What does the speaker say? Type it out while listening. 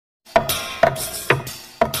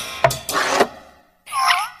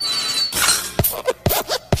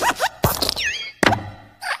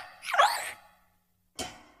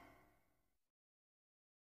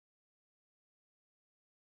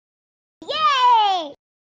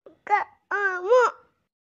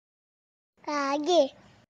lagi.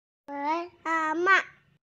 Pertama,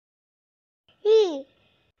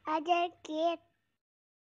 ajar kit.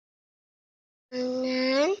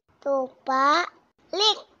 Jangan lupa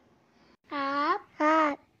like,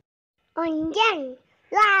 onjang,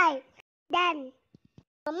 like, dan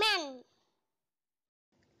komen.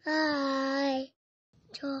 Hai,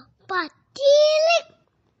 coba klik.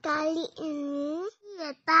 Kali ini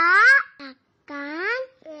kita akan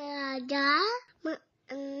belajar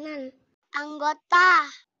mengenal anggota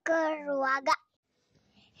keluarga.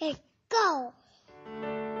 Let's go.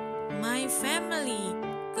 My family,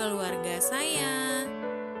 keluarga saya.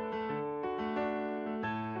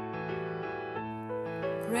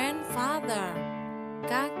 Grandfather,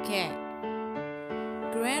 kakek.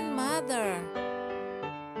 Grandmother,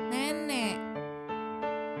 nenek.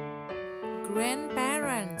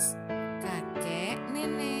 Grandparents, kakek,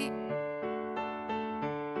 nenek.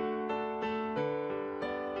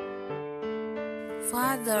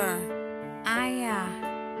 Father, ayah.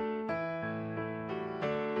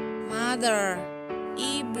 Mother,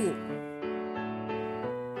 ibu.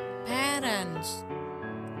 Parents,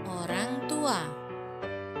 orang tua.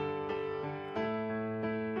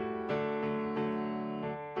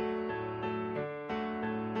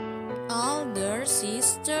 Older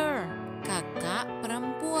sister, kakak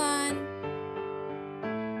perempuan.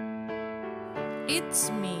 It's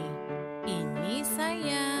me, ini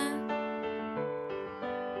saya.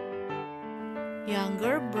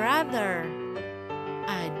 Younger brother,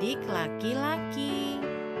 adik laki-laki.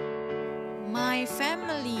 My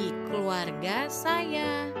family, keluarga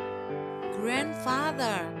saya.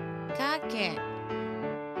 Grandfather, kakek.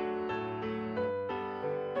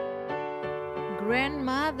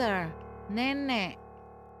 Grandmother, nenek.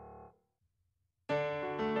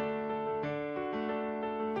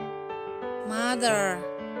 Mother,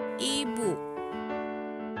 ibu.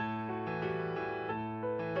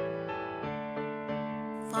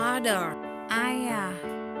 Father, ayah.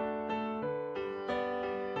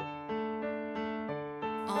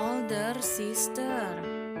 Older sister,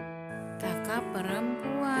 kakak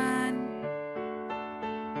perempuan.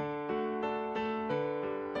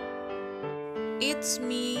 It's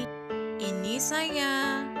me, ini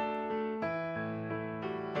saya.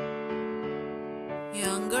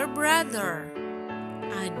 Younger brother,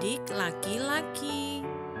 adik laki-laki.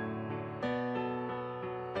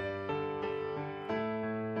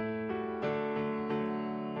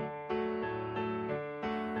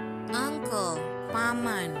 Uncle,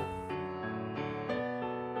 paman.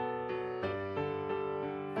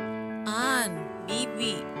 Aunt,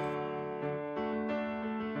 bibi.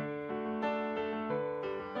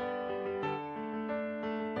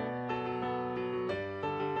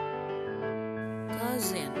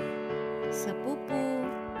 Cousin, sepupu.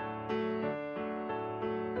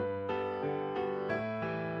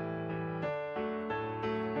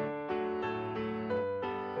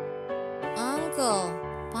 Uncle,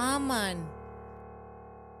 paman.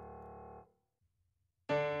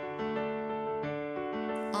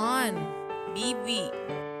 Aunt, bibi.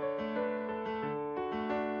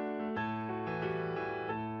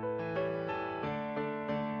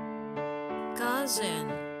 Cousin,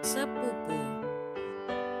 sepupu.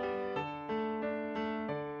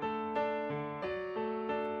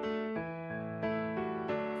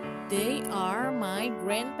 They are my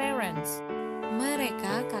grandparents.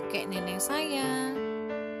 Mereka kakek nenek saya.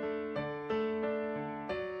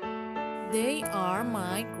 They are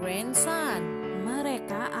my grandson.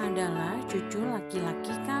 Mereka adalah cucu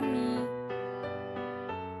laki-laki kami.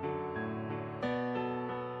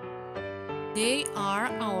 They are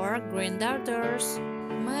our granddaughters.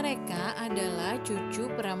 Mereka adalah cucu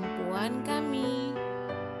perempuan kami.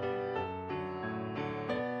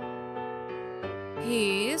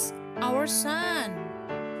 He's our son.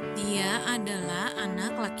 Dia adalah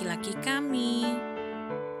anak laki-laki kami.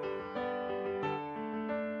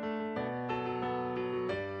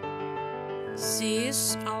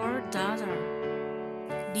 She's our daughter.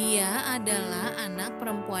 Dia adalah anak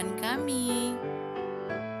perempuan kami.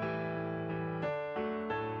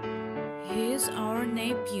 He's our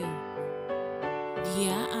nephew.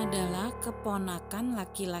 Dia adalah keponakan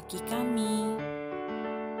laki-laki kami.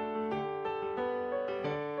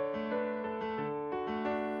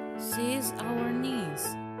 She's our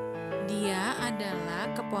niece. Dia adalah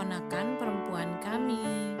keponakan perempuan kami.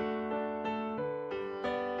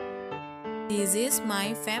 This is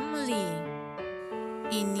my family.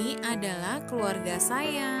 Ini adalah keluarga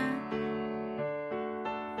saya.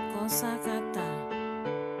 Kosakata.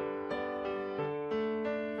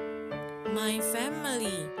 My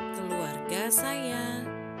family, keluarga saya.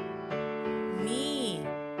 Me,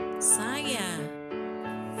 saya.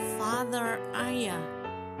 Father, ayah.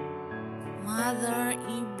 Mother,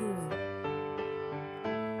 ibu.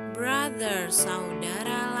 Brother,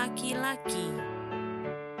 saudara laki-laki.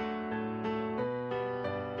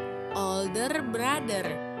 Older brother,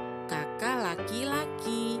 kakak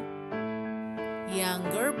laki-laki.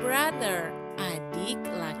 Younger brother, adik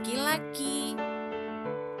laki-laki.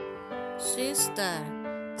 Sister,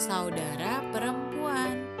 saudara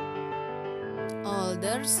perempuan.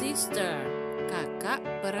 Older sister, kakak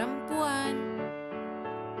perempuan.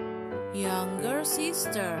 Younger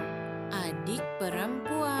sister, adik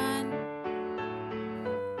perempuan.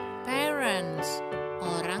 Parents,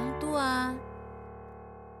 orang tua.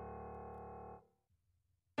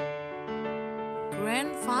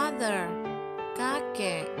 Grandfather,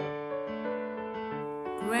 kakek.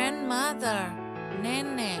 Grandmother,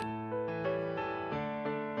 nenek.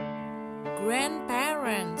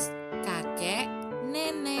 Grandparents, kakek,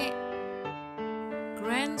 nenek.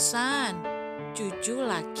 Grandson, cucu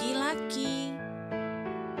laki-laki.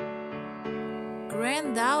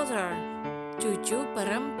 Granddaughter, cucu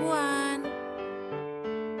perempuan.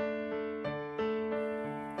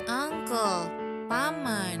 Uncle,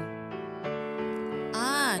 paman.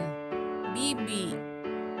 Aunt, bibi.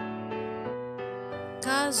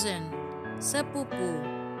 Cousin, sepupu.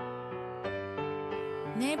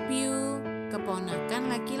 Nephew, keponakan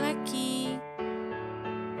laki-laki.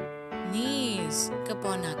 Niece,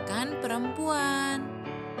 keponakan perempuan.